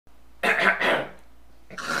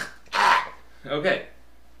Okay.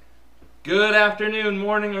 Good afternoon,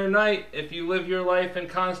 morning, or night. If you live your life in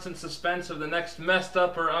constant suspense of the next messed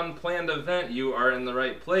up or unplanned event, you are in the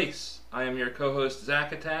right place. I am your co-host,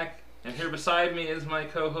 Zack Attack, and here beside me is my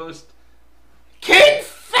co-host, King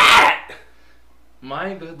Fat!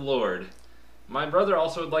 my good lord. My brother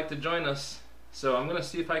also would like to join us, so I'm going to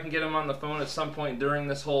see if I can get him on the phone at some point during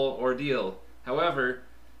this whole ordeal. However,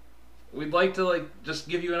 we'd like to just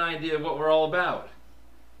give you an idea of what we're all about.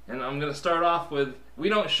 And I'm going to start off with, we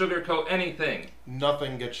don't sugarcoat anything.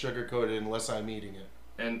 Nothing gets sugar-coated unless I'm eating it.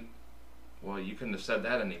 And, well, you couldn't have said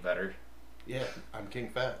that any better. Yeah, I'm King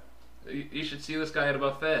Fat. You should see this guy at a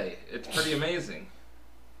buffet. It's pretty amazing.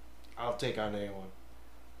 I'll take on anyone.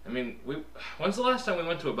 I mean, when's the last time we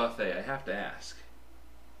went to a buffet? I have to ask.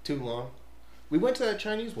 Too long. We went to that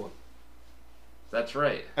Chinese one. That's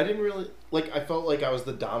right. I didn't really... I felt like I was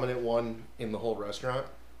the dominant one in the whole restaurant.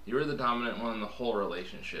 You were the dominant one in the whole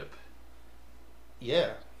relationship.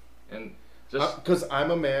 Yeah. And just... Because I'm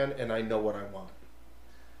a man and I know what I want.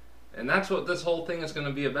 And that's what this whole thing is going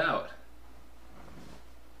to be about.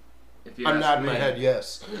 If you I'm ask nodding me, my head,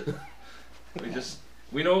 yes.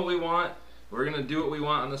 we know what we want. We're going to do what we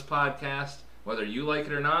want on this podcast. Whether you like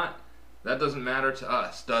it or not, that doesn't matter to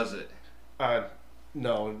us, does it?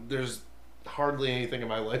 No, there's hardly anything in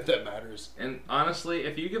my life that matters. And honestly,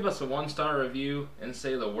 if you give us a 1-star review and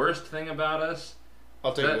say the worst thing about us,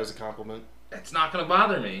 I'll take it as a compliment. It's not going to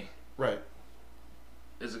bother me. Right.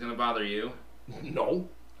 Is it going to bother you? No.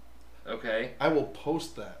 Okay. I will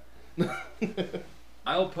post that.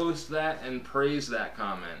 I'll post that and praise that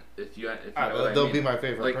comment if you know what I mean. They'll be my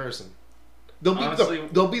favorite person. Honestly,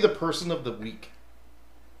 They'll be the person of the week.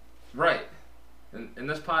 Right. And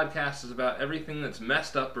this podcast is about everything that's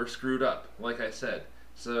messed up or screwed up, like I said.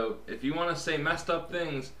 So if you want to say messed up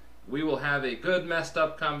things, we will have a good messed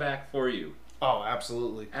up comeback for you. Oh,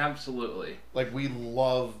 absolutely. Absolutely. We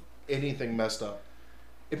love anything messed up.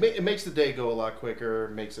 It makes the day go a lot quicker,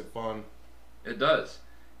 makes it fun. It does.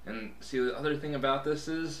 And see, the other thing about this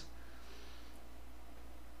is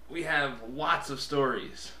we have lots of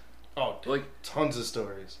stories. Oh, tons of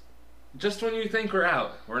stories. Just when you think we're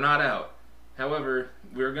out, we're not out. However,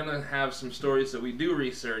 we're going to have some stories that we do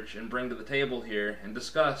research and bring to the table here and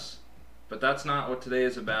discuss. But that's not what today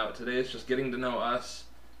is about. Today is just getting to know us,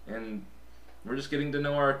 and we're just getting to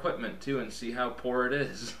know our equipment, too, and see how poor it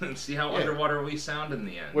is, and see how underwater we sound in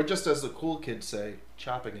the end. We're just, as the cool kids say,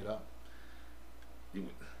 chopping it up. You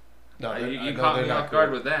caught me off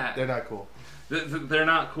guard with that. They're not cool. They're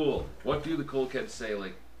not cool. What do the cool kids say?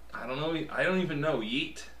 I don't know. I don't even know.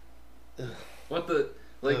 Yeet. What the...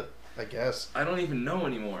 I guess. I don't even know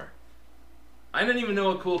anymore. I didn't even know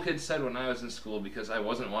what cool kids said when I was in school because I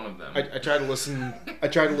wasn't one of them. I try to listen. I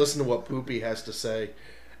try to listen to what Poopy has to say,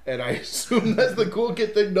 and I assume that's the cool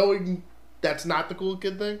kid thing, knowing that's not the cool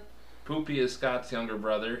kid thing. Poopy is Scott's younger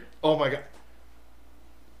brother. Oh my god!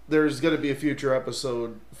 There's gonna be a future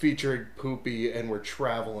episode featuring Poopy, and we're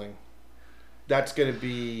traveling. That's gonna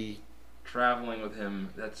be traveling with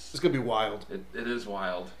him. It's gonna be wild. It is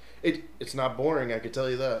wild. It's not boring. I can tell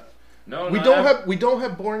you that. No, we don't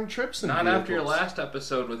have boring trips in not vehicles. After your last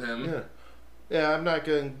episode with him. Yeah. I'm not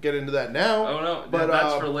gonna get into that now. Oh no, but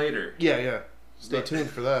that's for later. Yeah. Stay tuned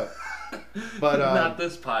for that. But not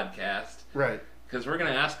this podcast, right? Because we're gonna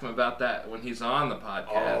ask him about that when he's on the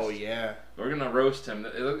podcast. Oh yeah. We're gonna roast him.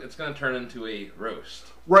 It's gonna turn into a roast.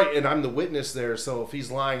 Right, and I'm the witness there, so if he's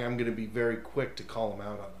lying, I'm gonna be very quick to call him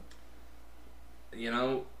out on it. You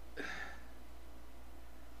know.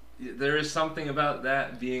 There is something about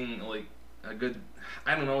that being a good.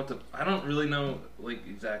 I don't really know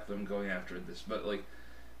exactly what I'm going after with this, but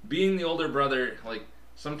being the older brother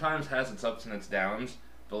sometimes has its ups and its downs.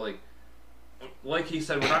 But like he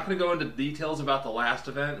said, we're not going to go into details about the last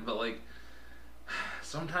event, but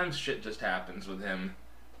sometimes shit just happens with him.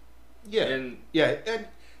 Yeah, and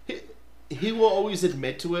he will always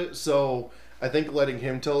admit to it. So I think letting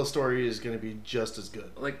him tell a story is going to be just as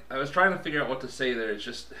good. I was trying to figure out what to say there.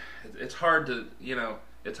 It's hard to,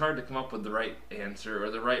 it's hard to come up with the right answer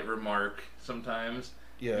or the right remark sometimes.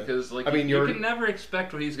 Yeah. Because, you can never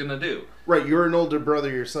expect what he's going to do. Right, you're an older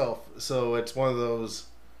brother yourself, so it's one of those...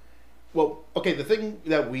 Well, okay, the thing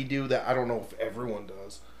that we do that I don't know if everyone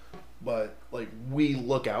does, but, we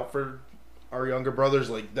look out for our younger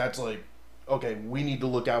brothers. Okay, we need to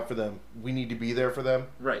look out for them. We need to be there for them.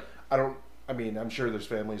 Right. I'm sure there's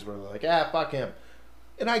families where they're fuck him.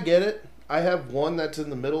 And I get it. I have one that's in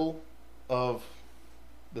the middle of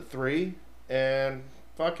the three, and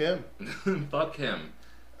fuck him. Fuck him.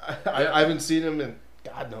 I haven't seen him in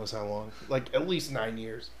God knows how long. At least 9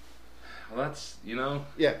 years. Well, that's,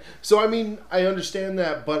 Yeah. So, I understand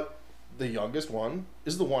that, but the youngest one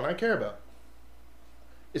is the one I care about.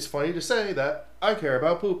 It's funny to say that I care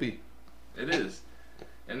about Poopy. It is.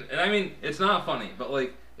 And I mean, it's not funny, but,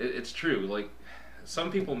 like, it's true. Like,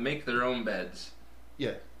 some people make their own beds.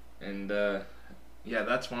 Yeah. And, yeah,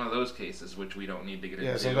 that's one of those cases which we don't need to get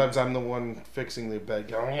into. Yeah, sometimes I'm the one fixing the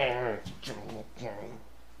bed.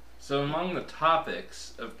 So among the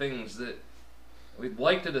topics of things that we'd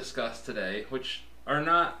like to discuss today, which are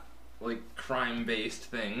not, like, crime-based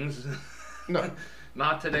things. No.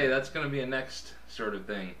 Not today. That's going to be a next sort of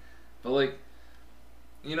thing. But, like,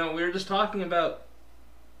 you know, we were just talking about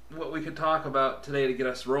what we could talk about today to get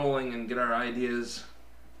us rolling and get our ideas,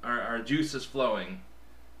 our juices flowing.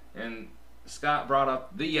 And Scott brought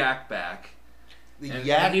up the Yak Back.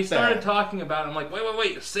 And he started talking about it. I'm like,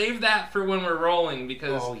 wait, save that for when we're rolling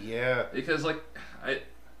because... Oh, yeah. Because, like,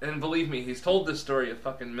 and believe me, he's told this story a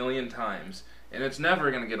fucking million times. And it's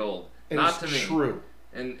never going to get old. And Not to me. It's true.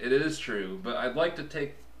 And it is true. But I'd like to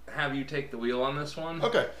have you take the wheel on this one.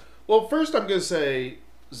 Okay. Well, first I'm going to say,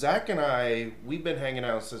 Zach and I, we've been hanging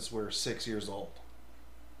out since we were 6 years old.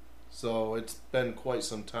 So it's been quite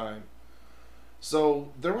some time.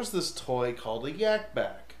 So there was this toy called a Yak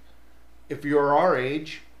Back. If you're our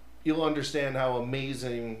age, you'll understand how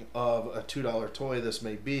amazing of a $2 toy this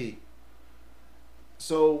may be.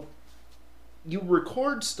 So you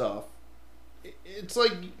record stuff. It's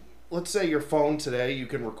like, let's say your phone today, you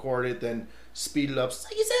can record it, then speed it up,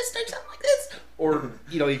 say something like this. Or,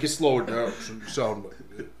 you know, you can slow it down so you sound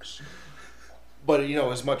like this. But, you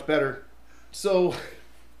know, it's much better. So,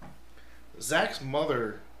 Zach's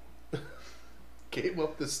mother came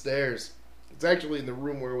up the stairs. It's actually in the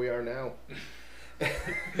room where we are now.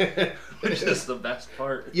 Which is the best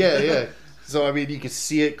part. Yeah. So, I mean, you can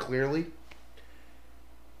see it clearly.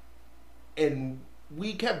 And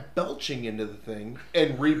we kept belching into the thing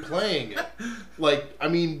and replaying it. Like, I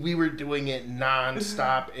mean, we were doing it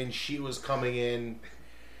nonstop, and she was coming in,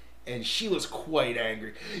 and she was quite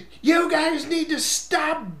angry. You guys need to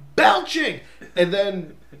stop belching! And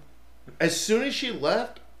then, as soon as she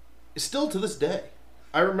left, still to this day,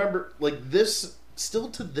 I remember, like, this, still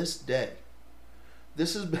to this day,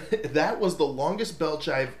 that was the longest belch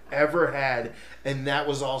I've ever had, and that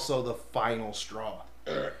was also the final straw.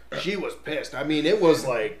 She was pissed. I mean, it was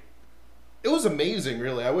amazing,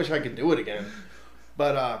 really. I wish I could do it again.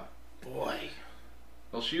 But, boy.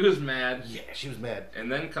 Well, she was mad. Yeah, she was mad.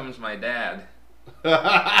 And then comes my dad.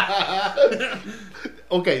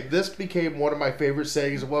 Okay, this became one of my favorite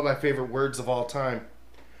sayings and one of my favorite words of all time.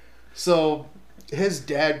 So, his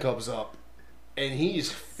dad comes up, and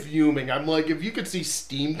he's fuming. I'm like, if you could see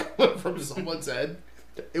steam coming from someone's head,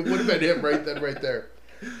 it would have been him right then, right there.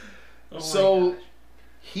 Oh so...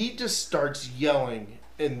 He just starts yelling,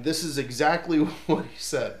 and this is exactly what he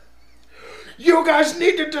said. You guys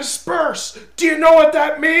need to disperse! Do you know what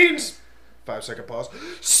that means? 5-second pause.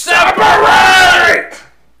 Separate!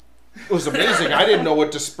 It was amazing. I didn't know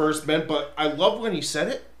what disperse meant, but I love when he said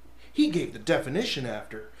it. He gave the definition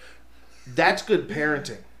after. That's good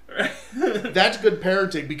parenting. That's good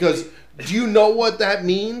parenting, because do you know what that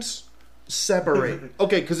means? Separate.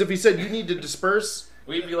 Okay, because if he said you need to disperse...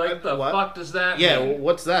 We'd be like, the what? fuck does that mean? Yeah, well,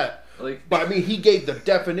 what's that? Like, but I mean, he gave the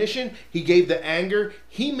definition, he gave the anger,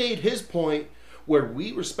 he made his point where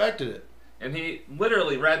we respected it. And he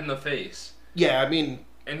literally red in the face. Yeah, I mean...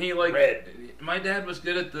 And he, like... Red. My dad was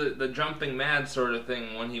good at the jumping mad sort of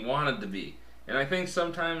thing when he wanted to be. And I think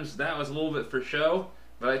sometimes that was a little bit for show,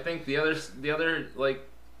 but I think the other like,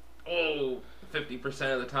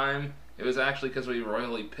 50% of the time... It was actually because we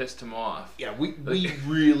royally pissed him off. Yeah, we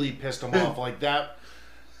really pissed him off like that.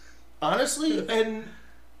 Honestly, and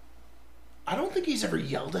I don't think he's ever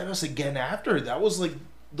yelled at us again after. That was like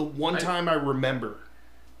the one time I remember.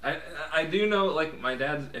 I do know, like, my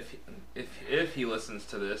dad, if he listens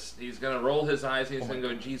to this, he's gonna roll his eyes and he's gonna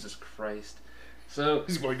go, Jesus Christ. So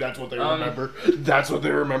he's going, that's what they remember. That's what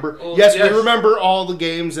they remember. Well, yes, we remember all the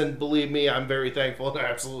games, and believe me, I'm very thankful and I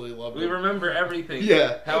absolutely love them. We remember everything.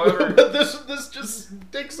 Yeah. However, but this just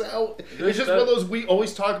sticks out. It's just one of those, we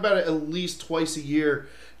always talk about it at least twice a year.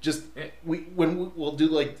 Just we'll do,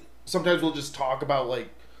 like, sometimes we'll just talk about, like,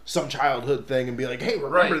 some childhood thing and be like, hey,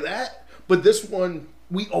 remember that? But this one,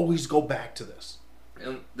 we always go back to this.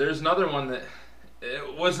 And there's another one that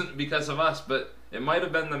it wasn't because of us, but it might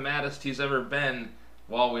have been the maddest he's ever been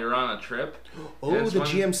while we were on a trip. Oh, the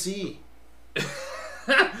GMC.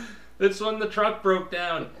 That's when the truck broke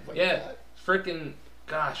down. Oh yeah, freaking,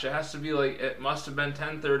 gosh, it has to be like, it must have been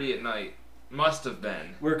 10:30 at night. Must have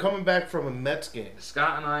been. We were coming back from a Mets game.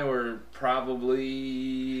 Scott and I were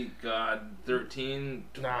probably, 13.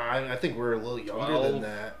 Nah, I think we were a little younger than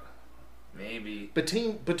that. maybe.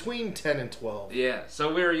 Between 10 and 12. Yeah,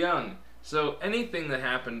 so we were young. So anything that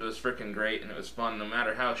happened was freaking great, and it was fun, no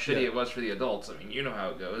matter how shitty it was for the adults. I mean, you know how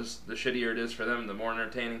it goes. The shittier it is for them, the more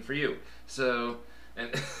entertaining for you. So,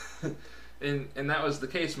 and and that was the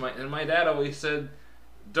case. My dad always said,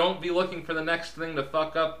 don't be looking for the next thing to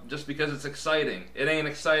fuck up just because it's exciting. It ain't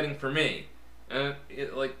exciting for me. And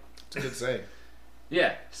it's a good saying.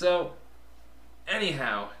 Yeah. So,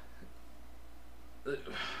 anyhow,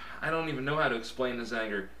 I don't even know how to explain this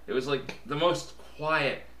anger. It was like the most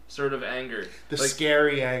quiet sort of anger. The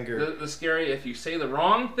scary anger. The scary, if you say the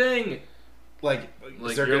wrong thing, like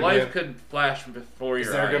your life could flash before your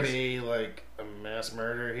eyes. Is there going to be like a mass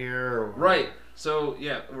murder here? Or... Right. So,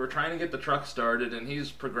 yeah, we're trying to get the truck started, and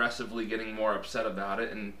he's progressively getting more upset about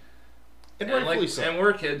it. And rightfully so. And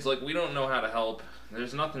we're kids, we don't know how to help.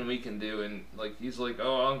 There's nothing we can do. And, he's like,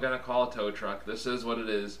 oh, I'm going to call a tow truck. This is what it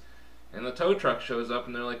is. And the tow truck shows up,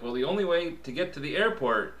 and they're like, well, the only way to get to the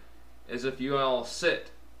airport is if you all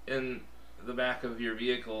sit in the back of your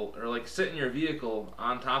vehicle, or, sit in your vehicle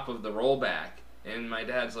on top of the rollback. And my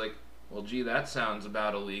dad's like, well, gee, that sounds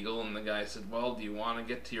about illegal. And the guy said, well, do you want to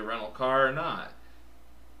get to your rental car or not?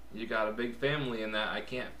 You got a big family in that. I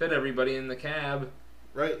can't fit everybody in the cab.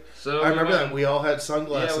 Right. So I remember that. We all had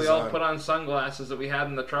sunglasses on. Yeah, we all put on sunglasses that we had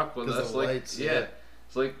in the truck with us. The lights, yeah.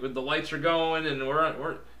 It's with the lights are going, and we're on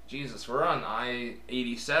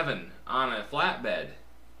I-87 on a flatbed.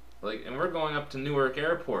 And we're going up to Newark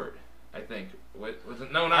Airport, I think. Was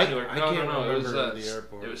it? No, not Newark. No. It was the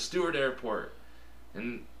airport. It was Stewart Airport.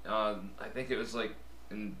 And I think it was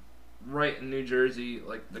right in New Jersey,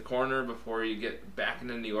 the corner before you get back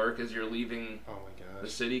into New York as you're leaving the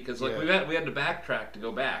city. Because we had to backtrack to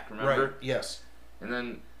go back, remember? Right, yes. And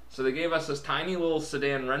then, so they gave us this tiny little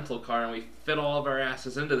sedan rental car, and we fit all of our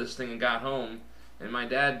asses into this thing and got home. And my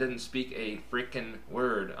dad didn't speak a freaking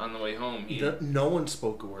word on the way home. No one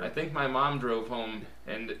spoke a word. I think my mom drove home,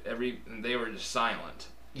 and they were just silent.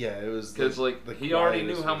 Yeah, it was because he already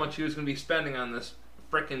knew how much he was going to be spending on this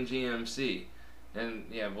frickin' GMC, and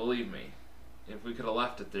yeah, believe me, if we could have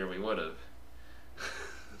left it there, we would have.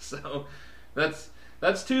 So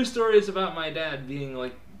that's two stories about my dad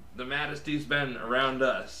being the maddest he's been around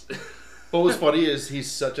us. What was funny is he's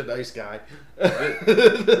such a nice guy. My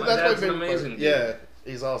dad's an amazing dude. Yeah,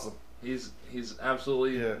 he's awesome. He's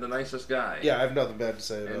absolutely the nicest guy. Yeah, I have nothing bad to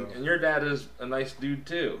say about him. And your dad is a nice dude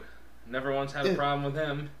too. Never once had a problem with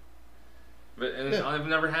him. But I've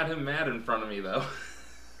never had him mad in front of me though.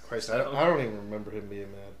 Christ, I don't even remember him being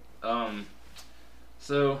mad.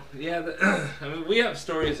 So yeah, I mean, we have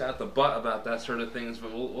stories out the butt about that sort of things,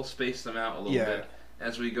 but we'll space them out a little bit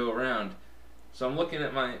as we go around. So I'm looking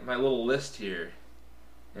at my little list here,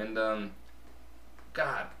 and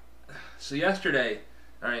God, so yesterday,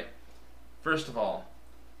 all right. First of all,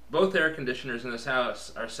 both air conditioners in this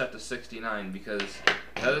house are set to 69 because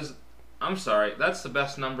that is, I'm sorry, that's the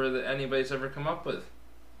best number that anybody's ever come up with.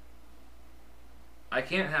 I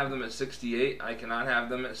can't have them at 68. I cannot have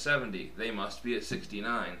them at 70. They must be at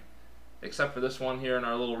 69. Except for this one here in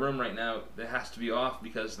our little room right now, it has to be off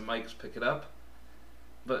because the mics pick it up.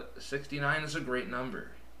 But 69 is a great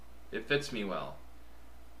number. It fits me well.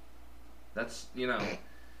 That's,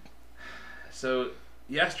 So,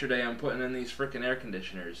 yesterday I'm putting in these frickin' air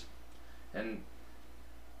conditioners. And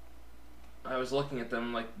I was looking at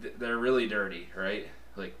them they're really dirty, right?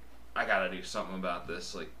 I gotta do something about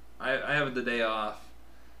this. I have the day off.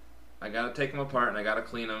 I gotta take them apart and I gotta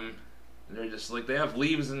clean them. They're just they have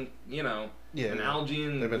leaves and and algae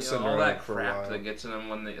and all that crap that gets in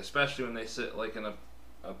them especially when they sit in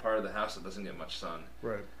a part of the house that doesn't get much sun.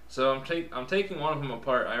 Right. So I'm taking one of them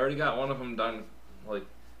apart. I already got one of them done.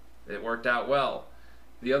 It worked out well.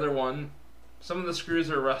 The other one, some of the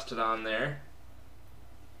screws are rusted on there.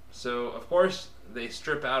 So of course they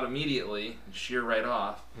strip out immediately and shear right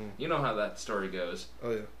off. You know how that story goes.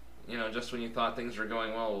 Oh yeah. Just when you thought things were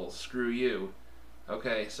going well, screw you.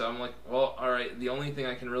 Okay, so I'm well, alright, the only thing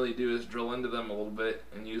I can really do is drill into them a little bit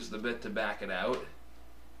and use the bit to back it out.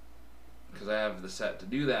 Because I have the set to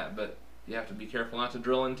do that, but you have to be careful not to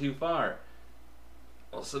drill in too far.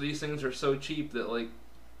 Well, so these things are so cheap that,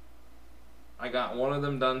 I got one of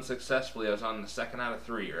them done successfully. I was on the second out of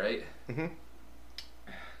 3, right? Mm-hmm.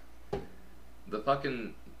 The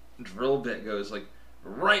fucking drill bit goes,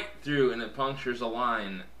 right through, and it punctures a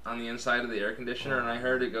line on the inside of the air conditioner, and I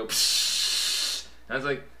heard it go, psss, and I was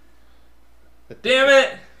like, damn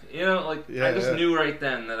it! I just knew right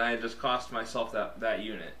then that I had just cost myself that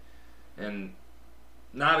unit. And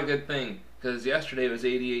not a good thing, because yesterday it was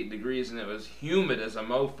 88 degrees and it was humid as a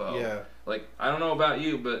mofo. Yeah. I don't know about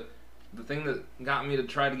you, but the thing that got me to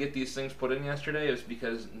try to get these things put in yesterday is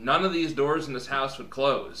because none of these doors in this house would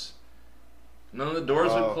close. None of the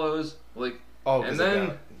doors would close. Like, and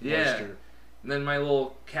then and then my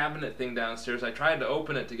little cabinet thing downstairs, I tried to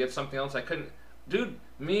open it to get something else. I couldn't. Dude,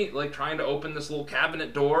 me like trying to open this little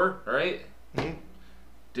cabinet door, right? Mm-hmm.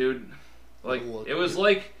 Dude, like it was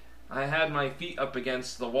like I had my feet up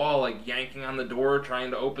against the wall, like yanking on the door,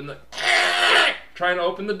 trying to open the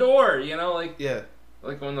door. You know, like yeah.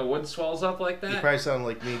 Like when the wood swells up like that? You probably sound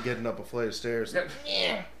like me getting up a flight of stairs.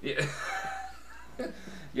 Yeah.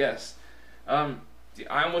 Yes.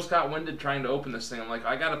 I almost got winded trying to open this thing. I'm like,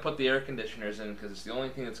 I gotta put the air conditioners in because it's the only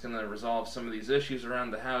thing that's gonna resolve some of these issues around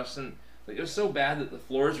the house. And like, it was so bad that the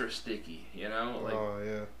floors were sticky, you know? Like, oh,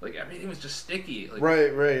 yeah. Like, everything was just sticky. Like,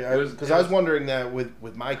 right. Because I was wondering that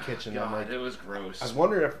with my kitchen. God, I'm like, it was gross. I was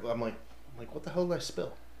wondering if, I'm like, what the hell did I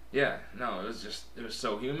spill? Yeah, no, it was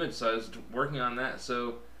so humid, so I was working on that.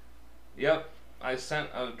 So, yep, I sent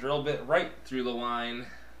a drill bit right through the line,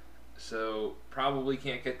 so probably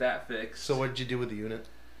can't get that fixed. So what did you do with the unit?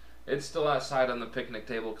 It's still outside on the picnic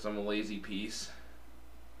table because I'm a lazy piece.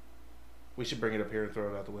 We should bring it up here and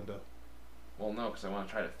throw it out the window. Well, no, because I want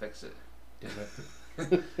to try to fix it. Damn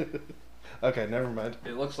it. Okay, never mind.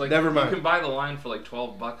 It looks like you can buy the line for like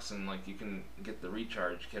 $12 and like you can get the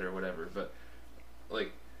recharge kit or whatever, but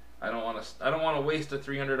like I don't want to waste a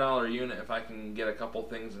 $300 unit if I can get a couple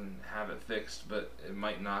things and have it fixed, but it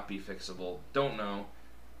might not be fixable. Don't know.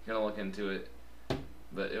 Gonna look into it.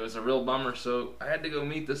 But it was a real bummer, so I had to go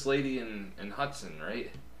meet this lady in Hudson,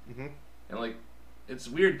 right? Mm-hmm. And like, it's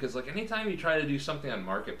weird because like anytime you try to do something on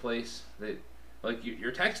Marketplace, like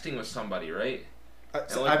you're texting with somebody, right?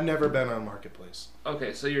 So like, I've never been on Marketplace.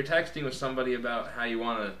 Okay, so you're texting with somebody about how you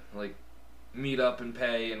want to like meet up and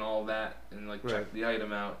pay and all that, and like check the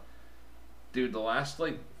item out. Dude, the last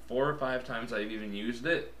like 4 or 5 times I've even used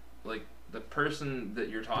it, like the person that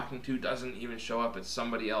you're talking to doesn't even show up. It's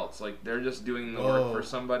somebody else. Like they're just doing the work for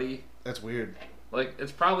somebody. That's weird. Like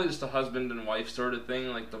it's probably just a husband and wife sort of thing.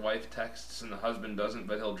 Like the wife texts and the husband doesn't,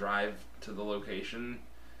 but he'll drive to the location.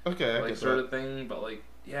 Okay, like sort of thing. But like,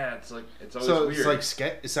 yeah, it's like it's always weird. So it's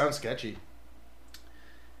like it sounds sketchy.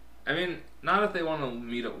 I mean, not if they want to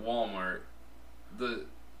meet at Walmart.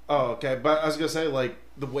 Oh, okay. But I was gonna say, like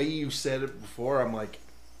the way you said it before, I'm like,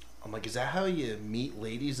 is that how you meet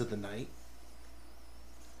ladies of the night?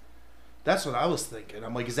 That's what I was thinking.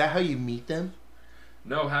 I'm like, is that how you meet them?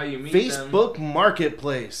 No, how you meet Facebook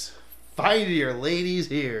Marketplace. Find your ladies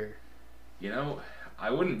here. You know,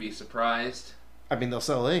 I wouldn't be surprised. I mean, they'll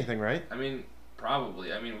sell anything, right? I mean,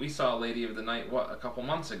 probably. I mean, we saw a lady of the night, a couple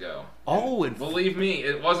months ago. Oh, and believe me,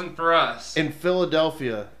 it wasn't for us. In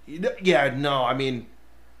Philadelphia. Yeah, no, I mean,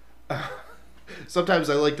 sometimes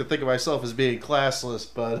I like to think of myself as being classless,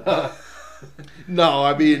 but no,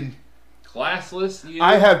 I mean... Classless?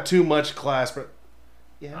 I have too much class, but...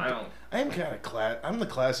 Yeah, I am kind of class. I'm the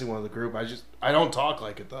classy one of the group. I don't talk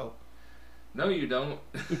like it, though. No, you don't.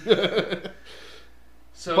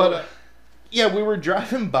 So... But, yeah, we were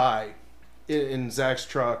driving by in Zach's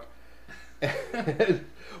truck, and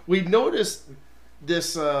we noticed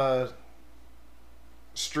this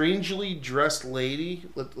strangely dressed lady,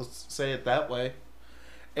 let's say it that way.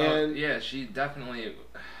 And yeah, she definitely...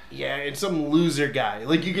 Yeah, and some loser guy.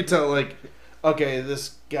 Like, you could tell, like, okay,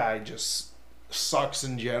 this guy just sucks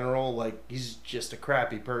in general. Like, he's just a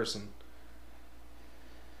crappy person.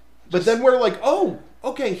 But then we're like, oh,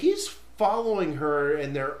 okay, he's following her,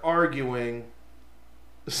 and they're arguing.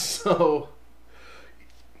 So,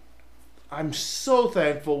 I'm so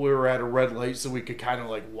thankful we were at a red light so we could kind of,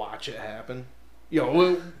 like, watch it happen. You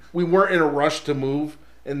know, we weren't in a rush to move.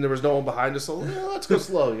 And there was no one behind us, so let's go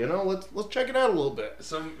slow, you know? Let's check it out a little bit.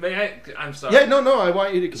 So, I'm sorry. Yeah, no, I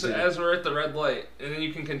want you to continue. So, as we're at the red light, and then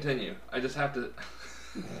you can continue. I just have to...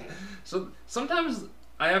 So, sometimes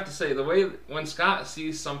I have to say, the way... When Scott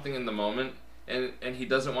sees something in the moment, and he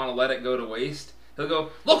doesn't want to let it go to waste, he'll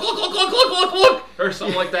go, look, or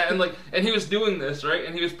something like that. And he was doing this, right?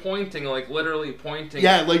 And he was pointing, like, literally pointing.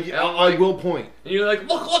 Yeah, like, I will point. And you're like,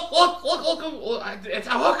 look, it's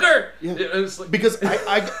a hooker! Yeah. It's like, because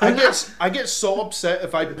I get so upset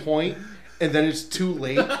if I point and then it's too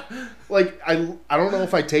late. Like, I don't know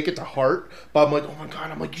if I take it to heart, but I'm like, oh my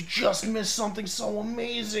God, you just missed something so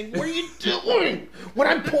amazing. What are you doing? When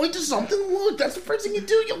I point to something, look, that's the first thing you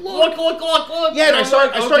do. You look. Look. Yeah, and I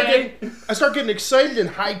start getting excited and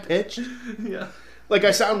high pitched. Yeah. Like,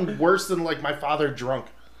 I sound worse than, like, my father drunk.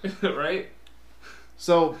 Right?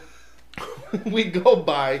 So, we go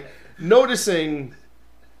by, noticing...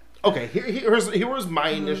 Okay, here was my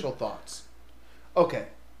initial thoughts. Okay.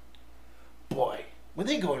 Boy, when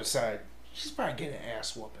they go inside, she's probably getting an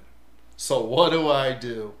ass whooping. So what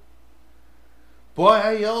do? Boy,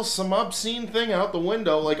 I yell some obscene thing out the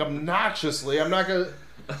window, like obnoxiously. I'm not gonna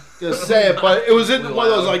say it, but it was in one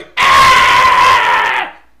of those like,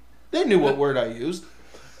 ah! They knew what word I used.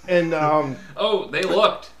 And oh, they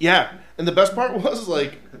looked. Yeah, and the best part was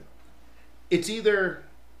like, it's either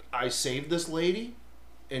I saved this lady,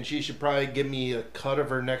 and she should probably give me a cut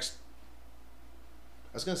of her next.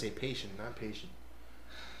 I was gonna say patient, not patient.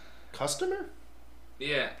 Customer?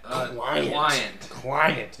 Yeah,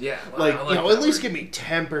 client. Yeah, like I at least give me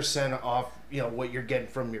 10% off. What you're getting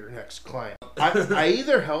from your next client. I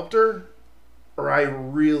either helped her, or I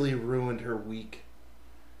really ruined her week.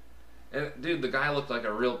 And dude, the guy looked like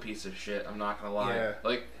a real piece of shit. I'm not gonna lie. Yeah.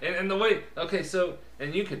 Like, and the way. Okay, so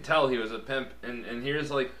and you could tell he was a pimp. And here's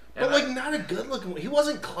like. But like, not a good looking. He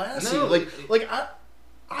wasn't classy. No, like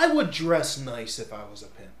I would dress nice if I was a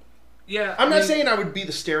pimp. Yeah. I'm not saying I would be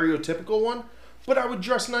the stereotypical one, but I would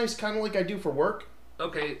dress nice, kind of like I do for work.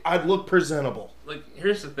 Okay. I'd look presentable. Like,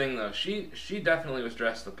 here's the thing though. She definitely was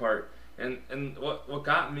dressed the part. And what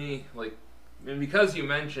got me like. And because you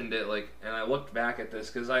mentioned it, like, and I looked back at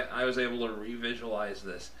this because I was able to revisualize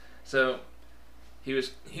this. So he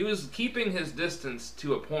was keeping his distance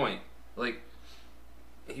to a point. Like,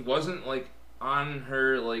 he wasn't like on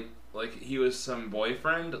her like he was some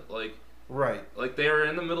boyfriend. Like, right. Like they were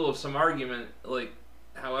in the middle of some argument. Like,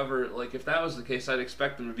 however, like if that was the case, I'd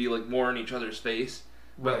expect them to be like more in each other's face.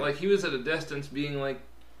 But Right. like he was at a distance, being like.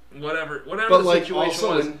 Whatever But the like situation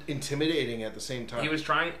also was, intimidating at the same time. he was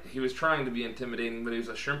trying to be intimidating, but he was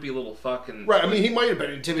a shrimpy little fuck. And right. I mean, he might have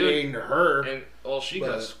been intimidating to her. And well, she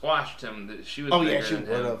could have squashed him. She was. Oh bigger yeah, she than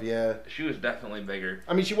would him. have. Yeah. She was definitely bigger.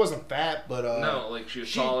 I mean, she wasn't fat, but no, like she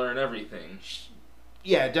was taller and everything.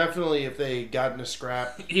 Yeah, definitely. If they got in a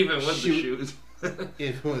scrap, even with the shoes.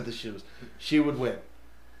 Even with the shoes, she would win.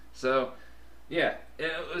 So, yeah,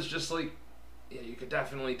 it was just like. Yeah, you could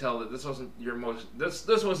definitely tell that this wasn't your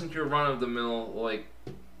this wasn't your run of the mill like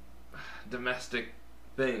domestic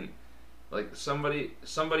thing. Like somebody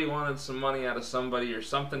wanted some money out of somebody, or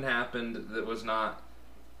something happened that was not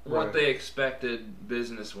what Right. they expected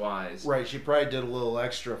business wise. Right, she probably did a little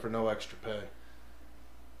extra for no extra pay.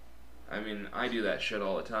 I mean, I do that shit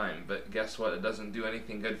all the time, but guess what? It doesn't do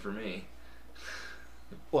anything good for me.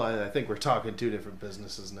 Well, I think we're talking two different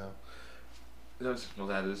businesses now. Well,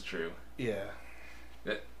 that is true. Yeah.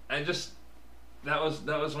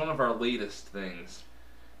 That was one of our latest things.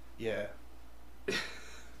 Yeah.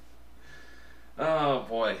 Oh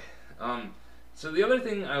boy. So the other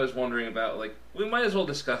thing I was wondering about, like, we might as well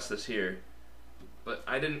discuss this here, but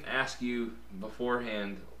I didn't ask you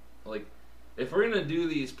beforehand, like, if we're gonna do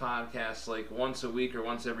these podcasts like once a week or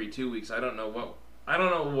once every 2 weeks, I don't know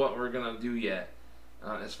what we're gonna do yet,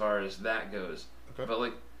 as far as that goes. Okay. But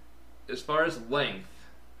like, as far as length,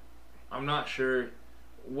 I'm not sure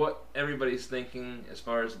what everybody's thinking as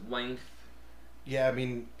far as length. Yeah, I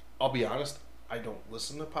mean, I'll be honest, I don't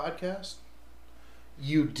listen to podcasts.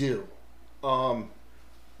 You do.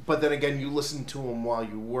 But then again, you listen to them while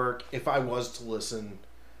you work. If I was to listen,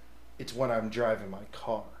 it's when I'm driving my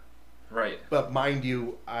car. Right. But mind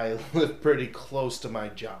you, I live pretty close to my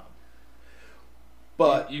job.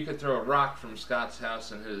 But you could throw a rock from Scott's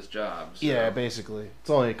house and his job. So. yeah, basically.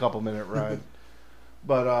 It's only a couple-minute ride.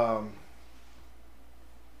 But,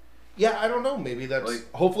 yeah, I don't know. Maybe that's...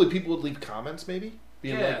 Like, hopefully people would leave comments, maybe?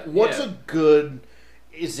 Being yeah, like, what's yeah. a good...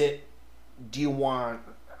 Is it... Do you want...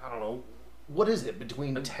 I don't know. What is it?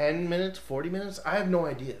 Between 10 minutes, 40 minutes? I have no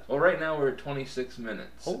idea. Well, right now we're at 26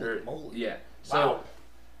 minutes. Holy moly. Yeah. Wow.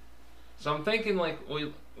 So I'm thinking, like,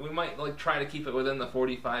 we might, like, try to keep it within the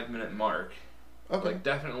 45-minute mark. Okay. Like,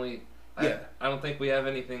 definitely... Yeah. I don't think we have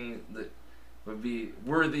anything that would be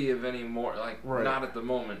worthy of any more... Like, Right. not at the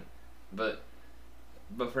moment. But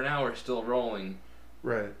for now, we're still rolling.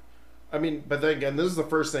 Right. I mean, but then again, this is the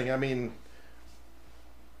first thing. I mean...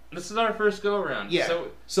 This is our first go-around. Yeah.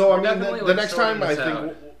 So I mean, definitely, the like, next sorting time, I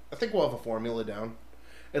this think we'll have a formula down.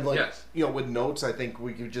 And, like, Yes. with notes, I think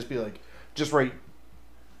we could just be like... Just write...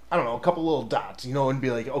 I don't know, a couple little dots, and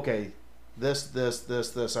be like, okay, this.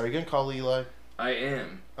 Are you going to call Eli? I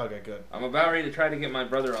am. Okay, good. I'm about ready to try to get my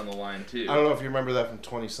brother on the line, too. I don't know if you remember that from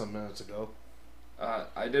 20-some minutes ago.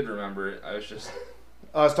 I did remember it. I was just...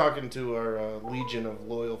 I was talking to our legion of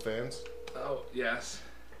loyal fans. Oh, yes.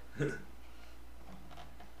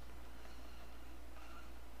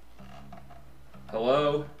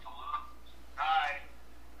 Hello? Hi.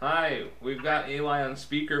 Hi, we've got Eli on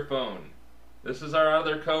speakerphone. This is our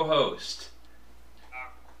other co-host.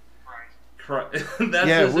 Right. That's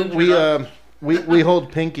Yeah, his introduction. we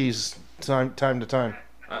hold pinkies time to time.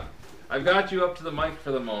 I've got you up to the mic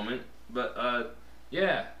for the moment, but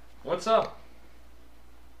yeah. What's up?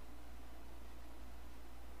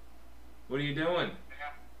 What are you doing?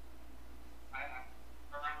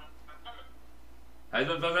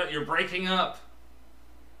 You're breaking up.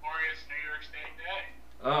 Glorious New York State Day.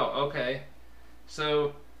 Oh, okay.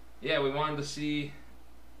 So, yeah, we wanted to see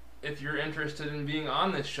if you're interested in being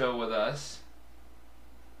on this show with us.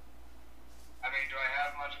 I mean, do I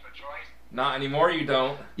have much of a choice? Not anymore, you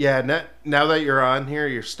don't. Yeah, now that you're on here,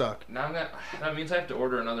 you're stuck. Now that means I have to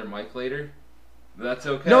order another mic later. But that's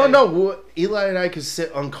okay. No, Eli and I could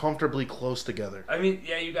sit uncomfortably close together. I mean,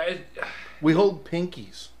 yeah, you guys. We hold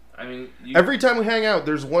pinkies. I mean, every time we hang out,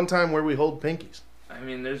 there's one time where we hold pinkies. I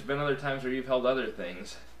mean, there's been other times where you've held other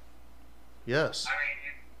things. Yes. I mean,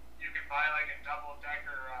 you could buy like a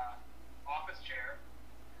double-decker office chair.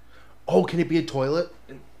 Oh, can it be a toilet?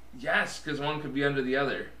 Yes, because one could be under the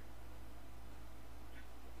other.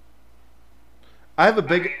 I have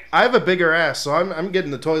a bigger ass, so I'm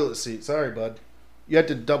getting the toilet seat. Sorry, bud. You had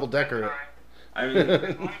to double decker it. I mean, As long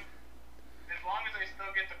as I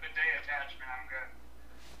still get the bidet attachment, I'm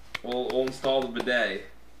good. we'll install the bidet.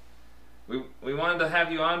 We wanted to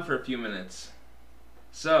have you on for a few minutes.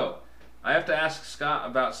 So, I have to ask Scott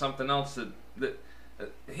about something else that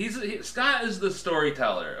Scott is the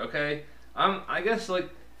storyteller, okay? I guess like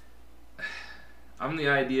I'm the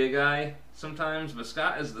idea guy sometimes, but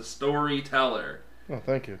Scott is the storyteller. Oh,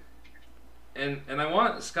 thank you. And I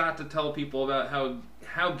want Scott to tell people about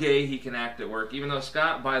how gay he can act at work, even though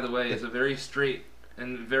Scott, by the way, is a very straight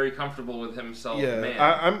and very comfortable with himself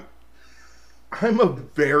man. I'm a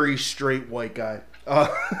very straight white guy.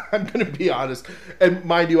 I'm gonna be honest, and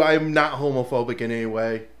mind you, I am not homophobic in any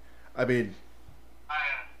way. I mean,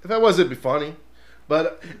 if I was, it'd be funny.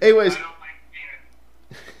 But anyways, I don't like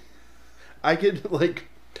penis. I could like,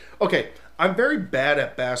 okay, I'm very bad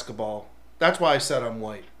at basketball. That's why I said I'm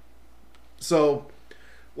white. So,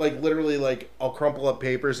 like, literally, like, I'll crumple up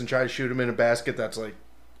papers and try to shoot them in a basket that's, like,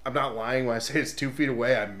 I'm not lying when I say it's 2 feet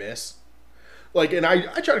away, I miss. Like, and I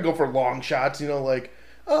try to go for long shots, you know, like,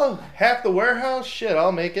 oh, half the warehouse? Shit,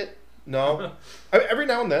 I'll make it. No. Every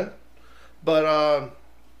now and then. But,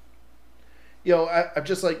 you know, I'm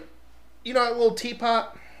just like, you know, a little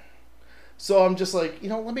teapot. So I'm just like, you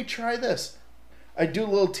know, let me try this. I do a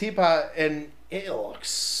little teapot, and it looks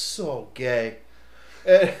so gay.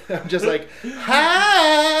 And I'm just like,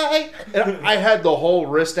 hi! And I had the whole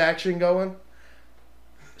wrist action going.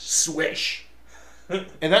 Swish. And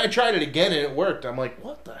then I tried it again, and it worked. I'm like,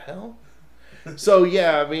 what the hell? So,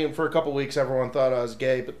 yeah, I mean, for a couple weeks, everyone thought I was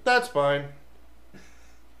gay, but that's fine.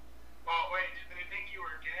 Well, wait, did they think you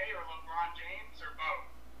were gay or LeBron James or both?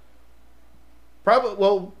 Probably,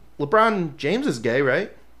 well, LeBron James is gay,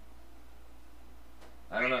 right?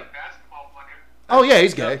 I don't know. Basketball player. Oh, yeah,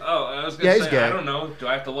 he's gay. Oh, I was gonna Yeah, he's say gay. I don't know. Do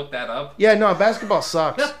I have to look that up? Yeah, no, basketball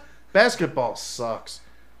sucks. Basketball sucks.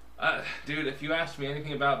 Dude, if you asked me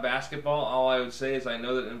anything about basketball, all I would say is I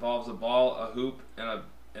know that it involves a ball, a hoop, and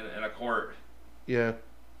a court. Yeah.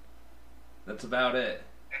 That's about it.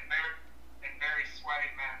 And very sweaty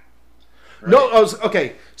men. No,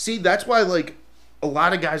 okay. See, that's why, like, a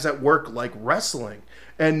lot of guys at work like wrestling.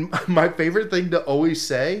 And my favorite thing to always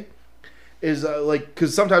say is, like,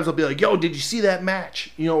 because sometimes I'll be like, yo, did you see that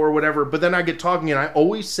match? You know, or whatever. But then I get talking and I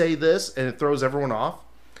always say this, and it throws everyone off.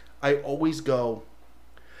 I always go,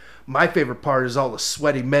 my favorite part is all the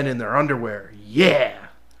sweaty men in their underwear. Yeah.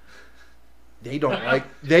 They don't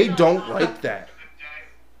like that.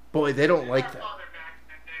 Boy, they don't like that. My father back in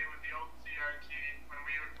the day with the old CRT, when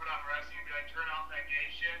we would put on wrestling, he'd be like, turn off that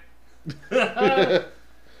gay shit.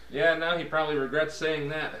 Yeah, now he probably regrets saying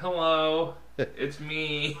that. Hello, it's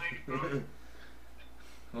me.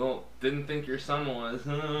 Well, didn't think your son was.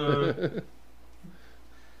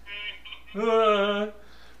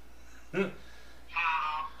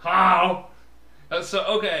 How? So,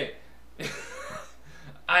 okay.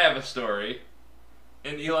 I have a story.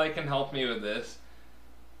 And Eli can help me with this.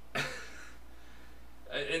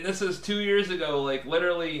 And this is 2 years ago, like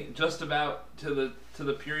literally just about to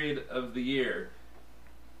the period of the year.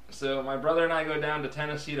 So my brother and I go down to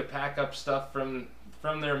Tennessee to pack up stuff from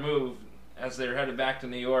their move as they're headed back to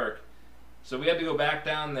New York. So we had to go back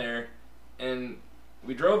down there, and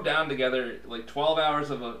we drove down together like 12 hours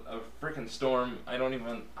of a freaking storm. I don't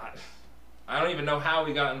even know how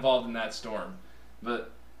we got involved in that storm,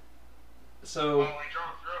 but so Well, we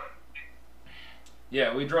drove through it.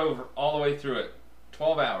 yeah, we drove all the way through it,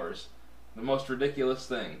 12 hours, the most ridiculous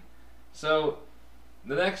thing. So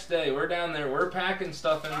the next day we're down there, we're packing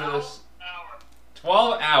stuff into this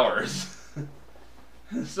 12 hours.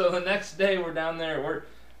 So the next day we're down there,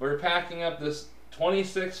 we're packing up this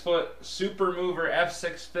 26-foot Super Mover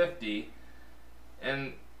F650,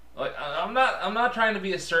 and Like I'm not trying to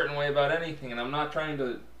be a certain way about anything, and I'm not trying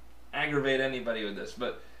to aggravate anybody with this,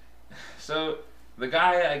 but so the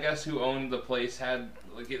guy I guess who owned the place had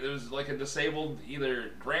like it was like a disabled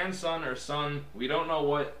either grandson or son, we don't know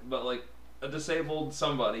what, but like a disabled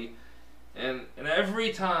somebody, and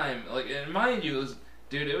every time like and mind you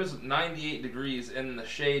it was 98 degrees in the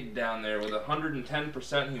shade down there with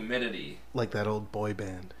 110% humidity. Like that old boy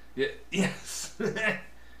band. Yeah, yes.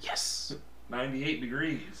 Yes. 98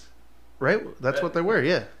 degrees. Right? That's what they were,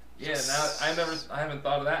 yeah. Yeah, now I haven't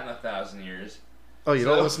thought of that in 1,000 years. Oh, you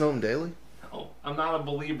don't listen to them daily? No, I'm not a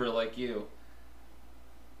believer like you.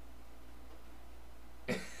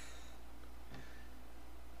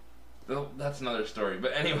 That's another story.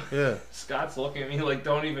 But anyway, yeah. Scott's looking at me like,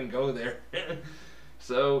 don't even go there.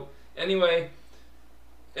 So, anyway,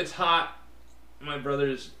 it's hot. My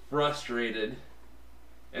brother's frustrated.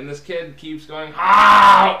 And this kid keeps going,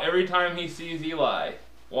 ah! Every time he sees Eli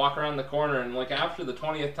walk around the corner. And like after the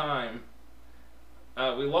 20th time,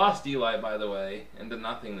 we lost Eli, by the way, into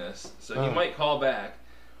nothingness. So he might call back.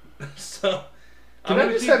 So, Can I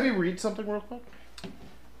just have you read something real quick?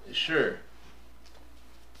 Sure.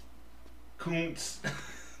 Koontz.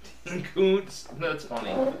 Koontz. That's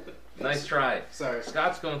funny. Nice try. Sorry.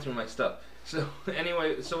 Scott's going through my stuff. So,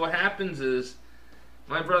 anyway, so what happens is,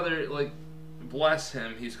 my brother, like, bless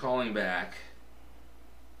him, he's calling back.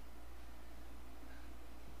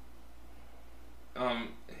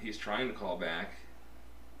 He's trying to call back.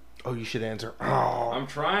 Oh, you should answer. Oh. I'm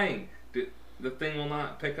trying. The thing will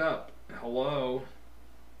not pick up. Hello?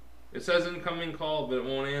 It says incoming call, but it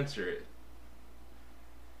won't answer it.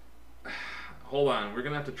 Hold on, we're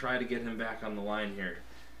gonna have to try to get him back on the line here.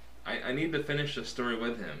 I need to finish the story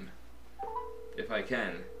with him, if I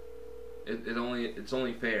can. It's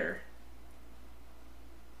only fair.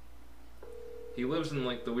 He lives in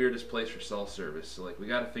like the weirdest place for cell service, so like we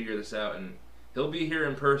gotta figure this out, and he'll be here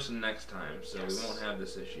in person next time, so yes. We won't have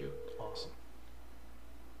this issue. Awesome.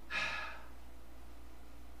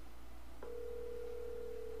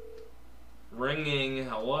 Ringing.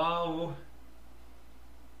 Hello.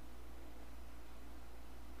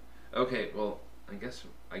 Okay, well, I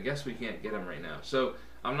guess we can't get him right now. So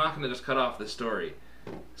I'm not gonna just cut off the story.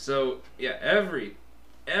 So yeah, every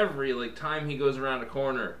like time he goes around a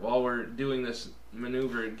corner while we're doing this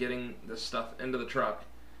maneuver, getting this stuff into the truck.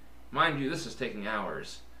 Mind you, this is taking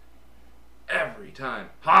hours. Every time,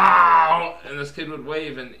 how? And this kid would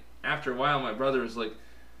wave, and after a while, my brother was like,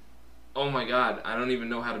 "Oh my God, I don't even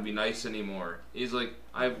know how to be nice anymore." He's like,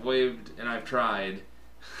 "I've waved and I've tried."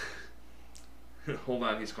 Hold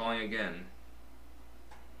on, he's calling again.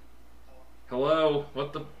 Hello?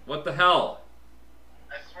 What the hell?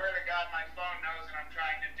 I swear to God, my phone knows that I'm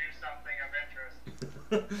trying to do something of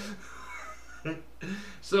interest.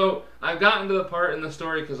 So, I've gotten to the part in the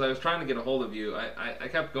story because I was trying to get a hold of you. I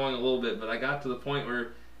kept going a little bit, but I got to the point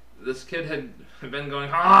where this kid had been going,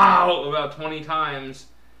 "Oh!" about 20 times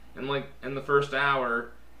in the first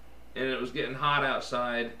hour, and it was getting hot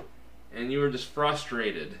outside, and you were just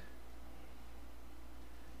frustrated.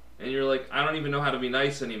 And you're like, "I don't even know how to be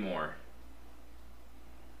nice anymore."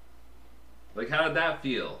 Like, how did that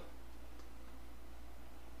feel?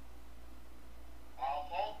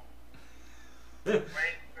 Awful. Wait to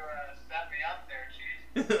set me up there,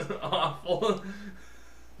 Chief. Awful.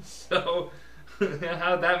 So,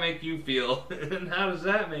 how did that make you feel? And how does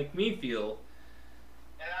that make me feel?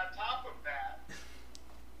 And on top of that,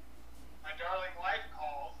 my darling wife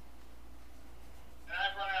calls, and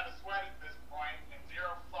I've run out of sweat at this point and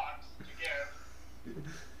zero fucks to give.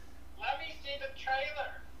 Let me see the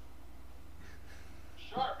trailer.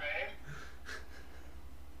 Sure, babe.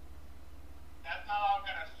 That's not all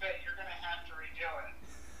gonna fit. You're gonna have to redo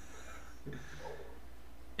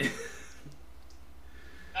it.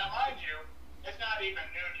 Now, mind you, it's not even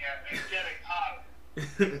noon yet. It's getting hotter.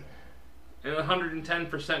 And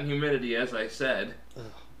 110% humidity, as I said. And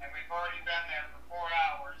we've already been there for 4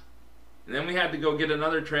 hours. And then we had to go get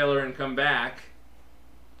another trailer and come back.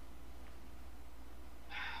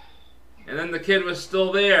 And then the kid was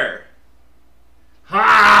still there.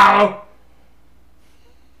 How?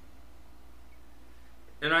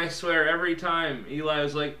 And I swear, every time Eli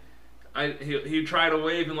was like, he'd try to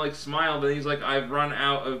wave and like smile, but he's like, "I've run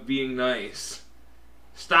out of being nice.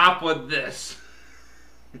 Stop with this."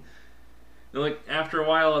 And like after a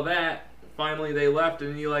while of that, finally they left,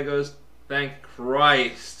 and Eli goes, "Thank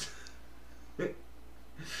Christ."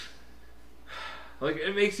 Like,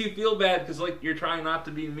 it makes you feel bad because like you're trying not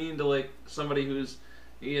to be mean to like somebody who's,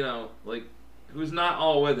 like who's not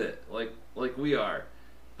all with it, like we are.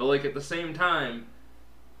 But like at the same time,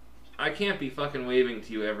 I can't be fucking waving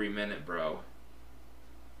to you every minute, bro.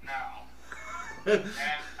 No. And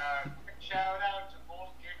quick shout out to Old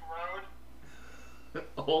Gig Road.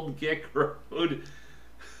 Old Gick Road.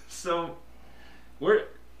 So,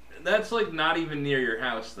 that's like not even near your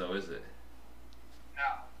house, though, is it?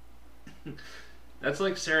 No. That's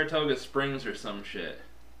like Saratoga Springs or some shit.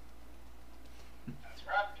 That's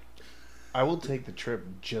right. I will take the trip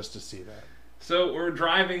just to see that. So we're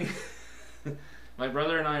driving. My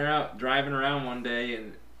brother and I are out driving around one day,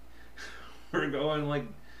 and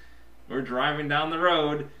we're driving down the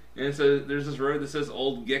road, and so there's this road that says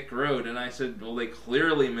Old Gick Road, and I said, well, they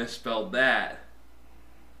clearly misspelled that.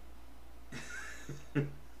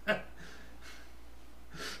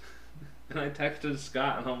 And I texted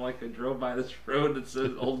Scott, and I'm like, I drove by this road that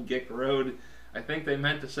says Old Gick Road. I think they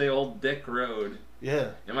meant to say Old Dick Road.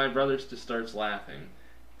 Yeah. And my brother just starts laughing.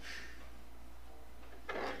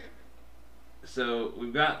 So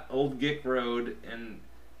we've got Old Gick Road, and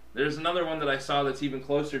there's another one that I saw that's even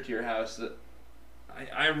closer to your house that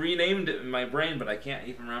I renamed it in my brain, but I can't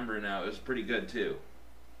even remember now. It was pretty good too.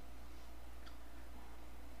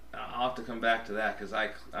 I'll have to come back to that because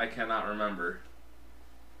I cannot remember.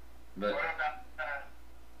 But What about,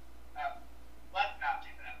 let's not do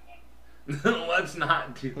that one. let's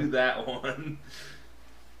not do that one.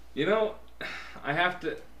 You know, I have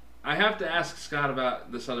to ask Scott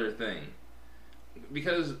about this other thing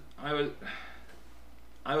because I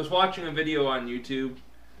was watching a video on YouTube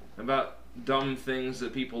about dumb things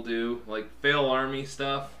that people do, like fail army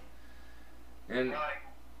stuff, and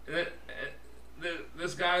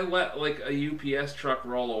this guy let like a UPS truck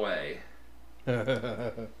roll away,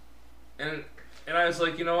 and I was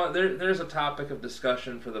like, you know what? There's a topic of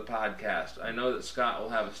discussion for the podcast. I know that Scott will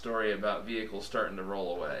have a story about vehicles starting to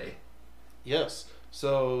roll away. Yes.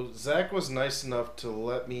 So Zach was nice enough to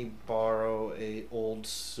let me borrow a old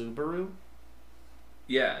Subaru.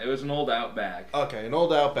 Yeah, it was an old Outback. Okay, an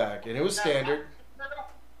old Outback, and it was standard.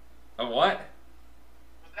 A what?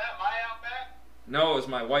 Was that my Outback? No, it was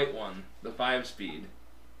my white one, the 5-speed.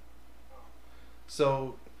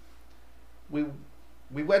 So we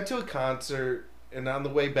went to a concert, and on the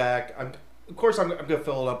way back, I'm gonna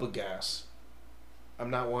fill it up with gas. I'm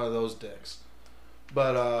not one of those dicks,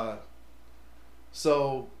 but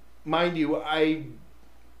so mind you, I'm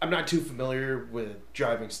not too familiar with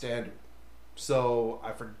driving standard, so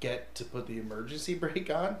I forget to put the emergency brake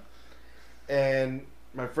on, and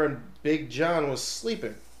my friend Big John was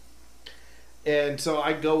sleeping, and so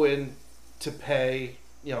I go in to pay,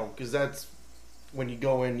 you know, because that's when you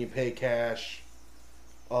go in, you pay cash,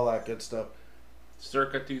 all that good stuff.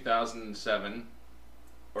 Circa 2007.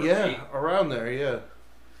 Or Yeah, 8. around there, yeah.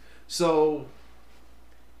 So,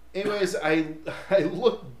 anyways, I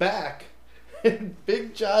look back, and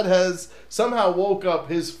Big John has somehow woke up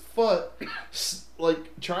his foot,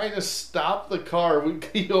 like trying to stop the car.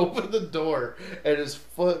 He opened the door, and his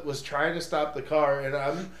foot was trying to stop the car, and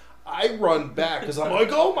I run back because I'm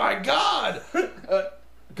like, oh my god!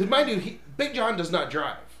 Because mind you, Big John does not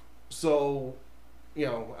drive, so you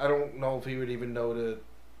know I don't know if he would even know to,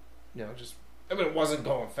 you know, just. I mean, it wasn't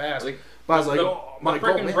going fast. Like, but I was like, the, oh the my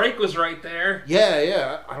god, freaking brake was right there.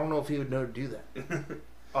 Yeah. I don't know if he would know to do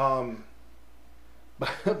that.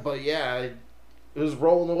 But yeah, it was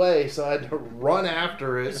rolling away, so I had to run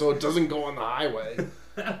after it so it doesn't go on the highway,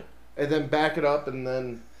 and then back it up, and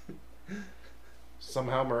then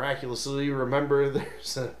somehow miraculously remember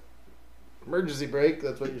there's an emergency brake.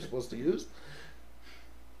 That's what you're supposed to use.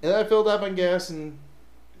 And I filled up on gas, and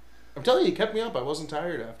I'm telling you, it kept me up. I wasn't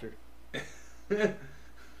tired after.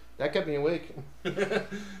 That kept me awake.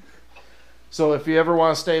 So if you ever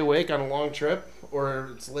want to stay awake on a long trip,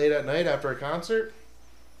 or it's late at night after a concert,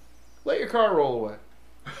 let your car roll away.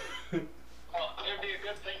 Well, it'd be a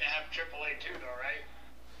good thing to have AAA too, though, right?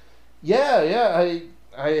 Yeah.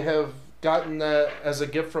 I have gotten that as a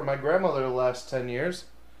gift from my grandmother the last 10 years.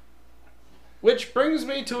 Which brings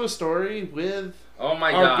me to a story with Oh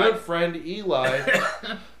my our god. good friend Eli.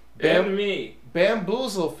 And me.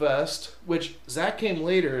 Bamboozle Fest, which Zach came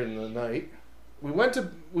later in the night. We went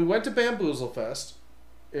to Bamboozle Fest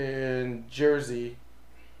in Jersey,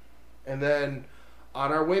 and then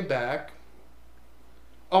on our way back,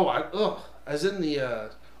 I was in the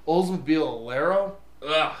Oldsmobile Alero.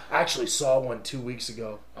 Ugh. I actually saw one 2 weeks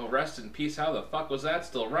ago. Oh, rest in peace. How the fuck was that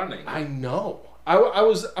still running? I know. I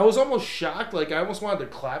was almost shocked. Like I almost wanted to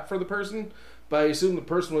clap for the person, but I assume the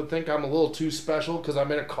person would think I'm a little too special because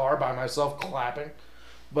I'm in a car by myself clapping.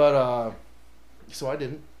 But so I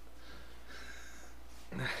didn't.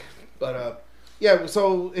 But yeah.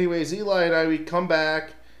 So anyways, Eli and we come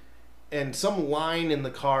back, and some line in the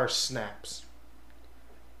car snaps,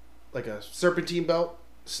 like a serpentine belt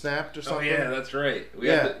snapped or Oh something. yeah, that's right.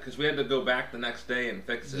 Because we had to go back the next day and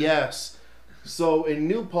fix it. Yes. So in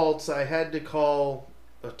New Paltz, I had to call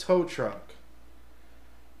a tow truck.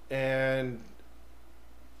 And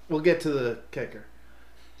we'll get to the kicker.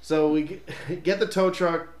 So we get the tow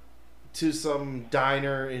truck to some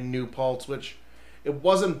diner in New Paltz, which it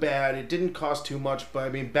wasn't bad. It didn't cost too much, but I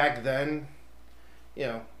mean, back then, you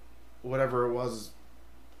know, whatever it was,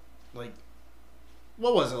 like,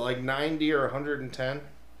 what was it, like 90 or 110?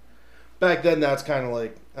 Back then, that's kind of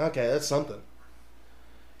like, okay, that's something.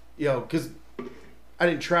 You know, because I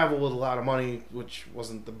didn't travel with a lot of money, which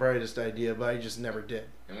wasn't the brightest idea, but I just never did.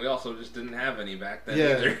 And we also just didn't have any back then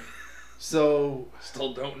Yeah. either. So...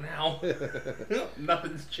 Still don't now.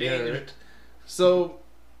 Nothing's changed. Yeah, right. So,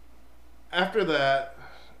 after that,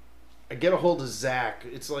 I get a hold of Zach.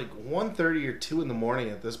 It's like 1:30 or 2 in the morning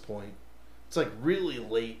at this point. It's like really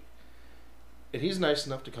late. And he's nice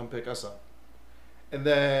enough to come pick us up. And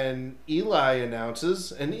then Eli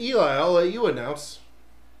announces, and Eli, I'll let you announce.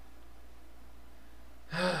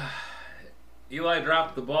 Eli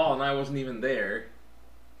dropped the ball and I wasn't even there.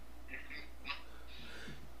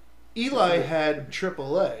 Eli had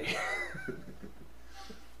AAA.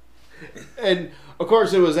 And, of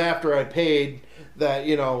course, it was after I paid that,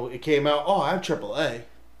 you know, it came out, oh, I have AAA.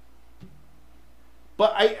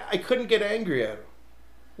 But I couldn't get angry at him.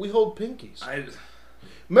 We hold pinkies.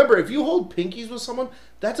 Remember, if you hold pinkies with someone,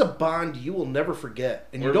 that's a bond you will never forget.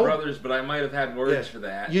 And We're you don't, brothers, but I might have had words for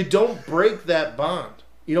that. You don't break that bond.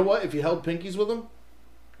 You know what? If you held pinkies with them,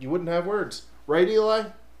 you wouldn't have words. Right, Eli?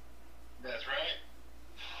 That's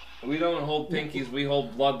right. We don't hold pinkies, we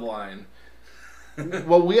hold bloodline.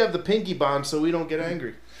 Well, we have the pinky bond, so we don't get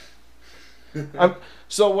angry.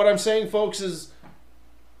 So what I'm saying, folks, is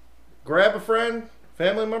grab a friend,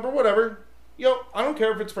 family member, whatever. Yo, I don't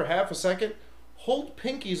care if it's for half a second. Hold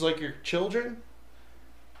pinkies like your children.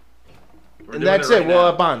 And that's it. Well,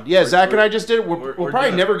 a bond. Yeah, Zach and I just did it. We're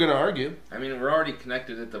probably never going to argue. I mean, we're already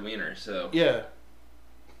connected at the wiener, so. Yeah.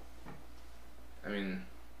 I mean,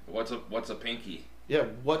 what's a pinky? Yeah,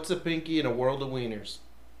 what's a pinky in a world of wieners?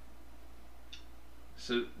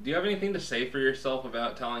 So, do you have anything to say for yourself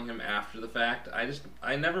about telling him after the fact?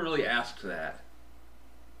 I never really asked that.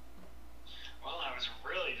 Well, I was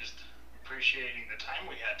really just appreciating the time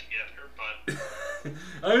we had together,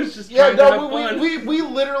 but I was just trying to have fun. We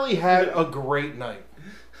literally had a great night.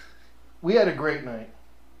 We had a great night.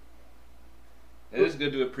 It is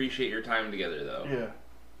good to appreciate your time together, though. Yeah.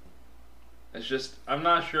 It's just, I'm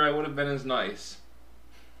not sure I would have been as nice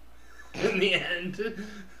in the end.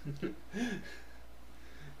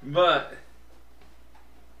 But,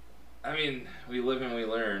 I mean, we live and we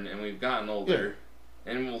learn, and we've gotten older,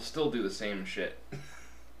 and we'll still do the same shit.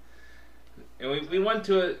 And we went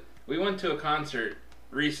to a concert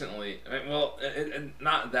recently. Well,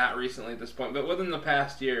 not that recently at this point, but within the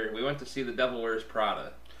past year, we went to see The Devil Wears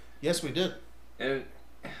Prada. Yes, we did. And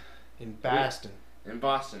in Boston. In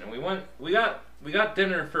Boston, and we got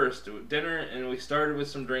dinner first. Dinner, and we started with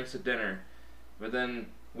some drinks at dinner, but then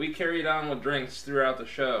we carried on with drinks throughout the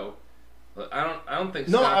show. But I don't think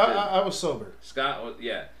Scott did. I was sober. Scott was,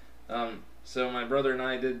 yeah. So my brother and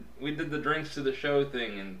I did the drinks to the show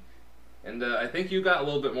thing, and I think you got a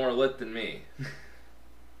little bit more lit than me.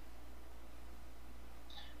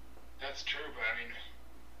 that's true, but I mean,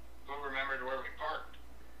 who remembered where we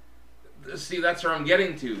parked? See, that's where I'm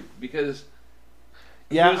getting to, because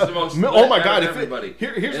yeah, he was the most oh my lit god! out of everybody.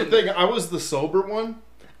 Here's the thing: I was the sober one,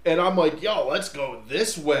 and I'm like, "Yo, let's go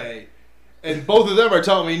this way," and both of them are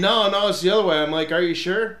telling me, "No, it's the other way." I'm like, "Are you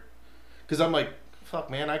sure?" Because I'm like, "Fuck,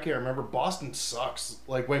 man, I can't remember. Boston sucks.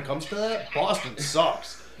 Like when it comes to that, Boston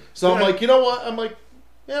sucks." So I'm like, you know what? I'm like,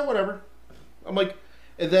 yeah, whatever. I'm like,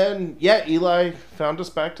 and then Eli found us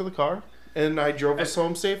back to the car, and I drove us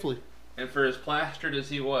home safely. And for as plastered as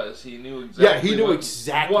he was, he knew exactly. Yeah, he knew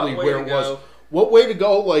exactly where it was. What way to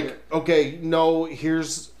go? Like, okay, no,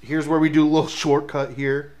 here's where we do a little shortcut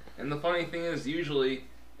here. And the funny thing is, usually,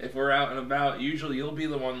 if we're out and about, usually you'll be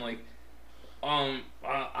the one like,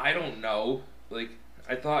 I don't know. Like,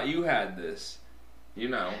 I thought you had this. You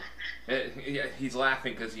know. Yeah, he's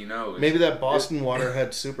laughing because he knows. Maybe that Boston water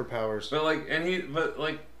had superpowers. But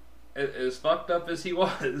as fucked up as he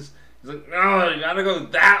was, he's like, no, you gotta go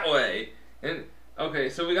that way. And, okay,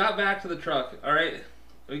 so we got back to the truck, alright?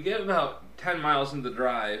 We get about 10 miles into the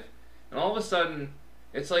drive, and all of a sudden,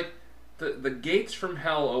 it's like the gates from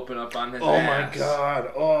hell open up on his ass. Oh my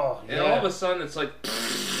god, oh, yeah. And all of a sudden, it's like,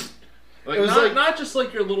 it was not just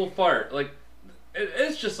like your little fart, like,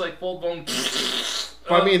 it's just like full-blown.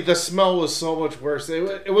 I mean, the smell was so much worse.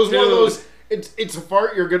 It was one of those. It's a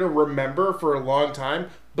fart you're gonna remember for a long time,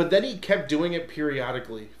 But then he kept doing it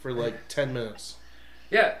periodically for like 10 minutes.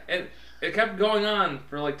 Yeah, and it kept going on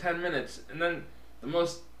for like 10 minutes, and then the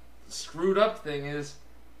most screwed up thing is,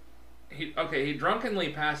 he drunkenly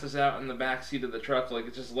passes out in the back seat of the truck, like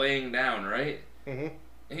it's just laying down, right? Mm-hmm.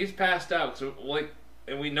 And he's passed out, so like,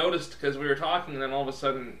 and we noticed because we were talking, and then all of a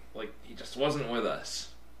sudden, like, he just wasn't with us.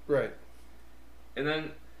 Right. And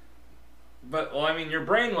then, your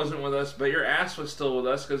brain wasn't with us, but your ass was still with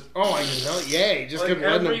us, because... Oh, I know, yeah, you just couldn't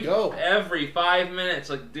let him go. Every 5 minutes,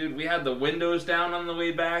 like, dude, we had the windows down on the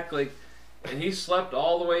way back, like, and he slept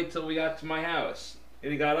all the way till we got to my house.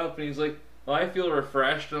 And he got up, and he's like, well, I feel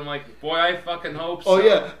refreshed. And I'm like, boy, I fucking hope so. Oh,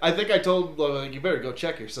 yeah, I think I told him, like, you better go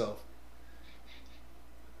check yourself.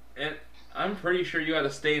 And I'm pretty sure you had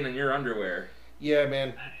a stain in your underwear. Yeah,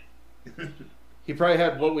 man. He probably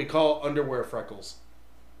had what we call underwear freckles.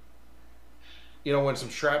 You know, when some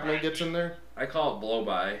shrapnel gets in there? I call it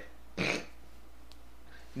blow-by.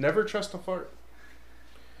 Never trust a fart.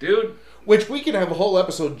 Dude. Which we could have a whole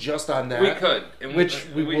episode just on that. We could. And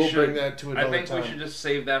we will should. Bring that to another time. I think we should just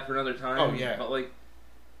save that for another time. Oh, yeah. But, like...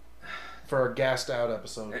 For our gassed out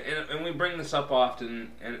episode. And we bring this up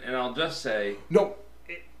often, and I'll just say... No.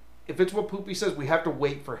 If it's what Poopy says, we have to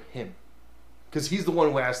wait for him. Because he's the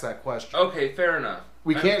one who asked that question. Okay, fair enough.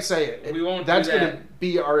 We can't say it. We won't That's do that. going to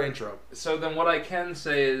be our intro. So then what I can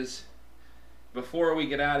say is, before we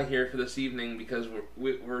get out of here for this evening, because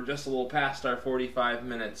we're just a little past our 45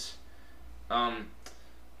 minutes,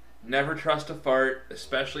 never trust a fart,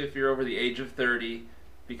 especially if you're over the age of 30,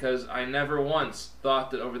 because I never once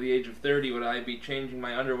thought that over the age of 30 would I be changing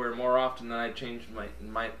my underwear more often than I changed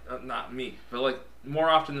my not me, but like more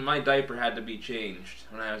often than my diaper had to be changed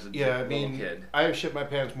when I was a little kid. I have shit my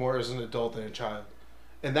pants more as an adult than a child.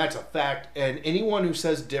 And that's a fact. And anyone who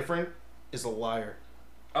says different is a liar.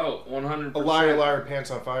 Oh, 100%. A liar,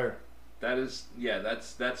 pants on fire. That is, yeah,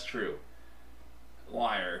 that's true.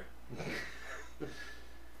 Liar.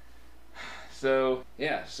 So,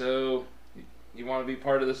 yeah, you want to be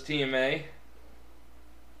part of this team, eh?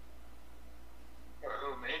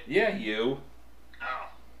 Who, me? Yeah, you. Oh.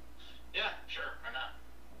 Yeah, sure, why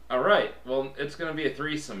not? Alright, well, it's going to be a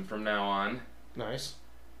threesome from now on. Nice.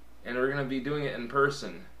 And we're going to be doing it in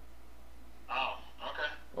person. Oh,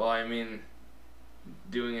 okay. Well, I mean,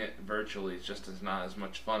 doing it virtually is just not as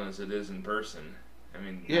much fun as it is in person. I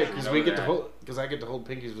mean, yeah, because I get to hold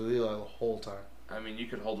pinkies with Eli the whole time. I mean, you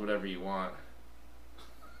could hold whatever you want.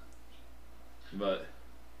 But,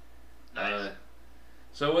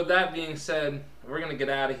 so with that being said, we're going to get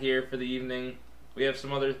out of here for the evening. We have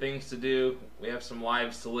some other things to do. We have some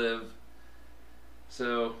lives to live.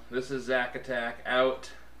 So, this is Zack Attack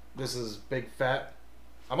out. This is Big Fat.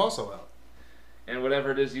 I'm also out. And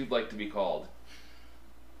whatever it is you'd like to be called.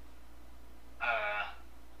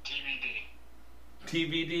 TBD.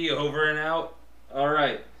 TBD, over and out?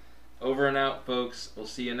 Alright. Over and out, folks. We'll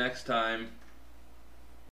see you next time.